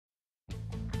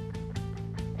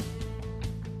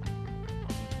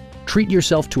Treat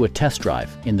yourself to a test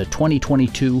drive in the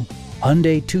 2022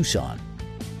 Hyundai Tucson.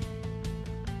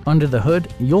 Under the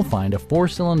hood, you'll find a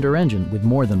 4-cylinder engine with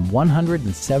more than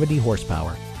 170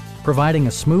 horsepower, providing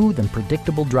a smooth and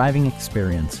predictable driving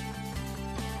experience.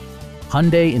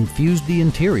 Hyundai infused the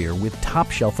interior with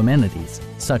top-shelf amenities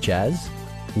such as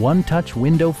one-touch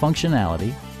window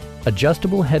functionality,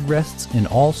 adjustable headrests in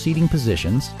all seating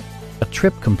positions, a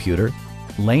trip computer,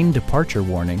 lane departure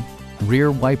warning,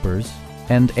 rear wipers,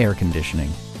 and air conditioning.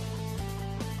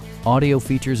 Audio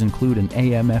features include an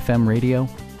AM/FM radio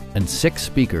and 6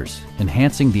 speakers,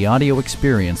 enhancing the audio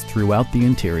experience throughout the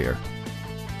interior.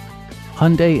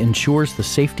 Hyundai ensures the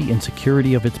safety and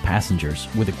security of its passengers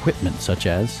with equipment such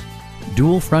as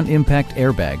dual front impact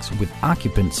airbags with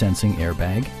occupant sensing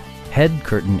airbag, head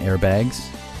curtain airbags,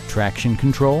 traction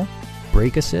control,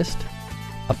 brake assist,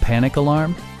 a panic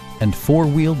alarm, and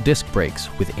 4-wheel disc brakes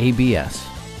with ABS.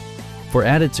 For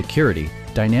added security,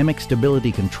 dynamic stability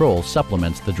control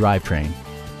supplements the drivetrain.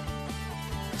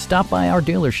 Stop by our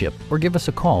dealership or give us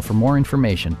a call for more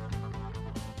information.